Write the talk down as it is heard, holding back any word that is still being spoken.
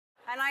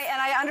And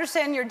I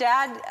understand your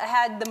dad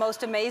had the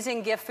most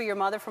amazing gift for your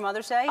mother for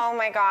Mother's Day. Oh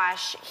my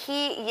gosh,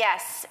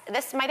 yes.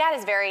 My dad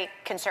is very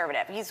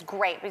conservative. He's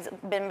great. He's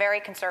been very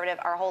conservative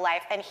our whole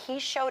life, and he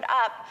showed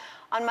up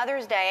on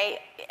Mother's Day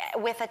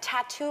with a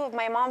tattoo of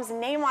my mom's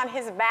name on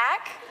his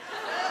back.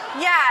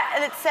 Yeah,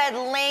 and it said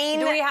Lane.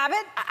 Do we have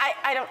it?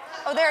 I don't.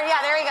 Oh, there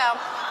you go.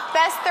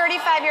 Best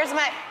 35 years of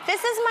my life.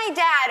 This is my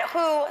dad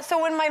who,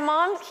 so when my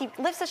mom, he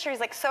lifts the shirt, he's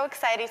like so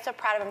excited, he's so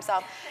proud of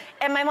himself.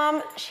 And my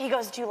mom, she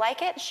goes, do you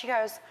like it? She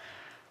goes,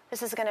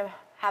 this is gonna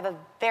have a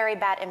very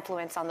bad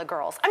influence on the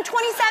girls. I'm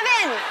 27.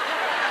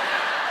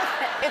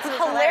 It's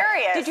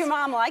hilarious. Did your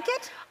mom like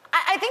it?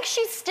 I think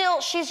she's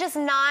just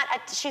not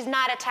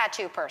a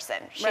tattoo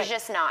person. She's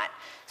just not.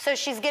 So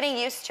she's getting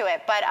used to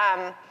it, but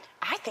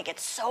I think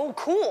it's so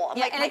cool.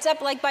 Yeah, and it's up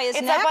like by his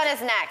neck? It's up on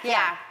his neck,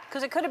 yeah.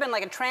 Because it could have been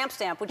like a tramp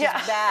stamp, which is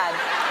bad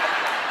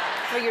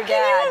for your dad.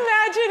 Can you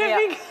imagine if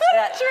he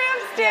got a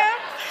tramp stamp?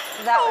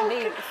 Yeah. That would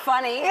be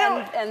funny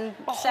and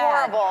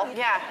sad. Horrible,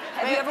 yeah.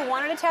 Have you ever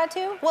wanted a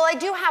tattoo? Well, I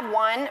do have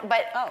one,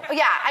 but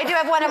yeah, I do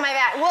have one on my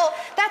back. Well,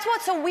 that's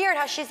what's so weird,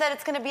 how she said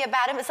it's going to be a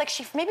bad, it's like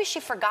maybe she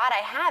forgot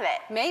I have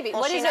it. Maybe.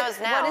 Well, she knows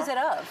now. What is it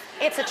of?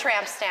 It's a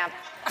tramp stamp.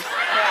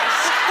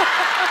 Yes.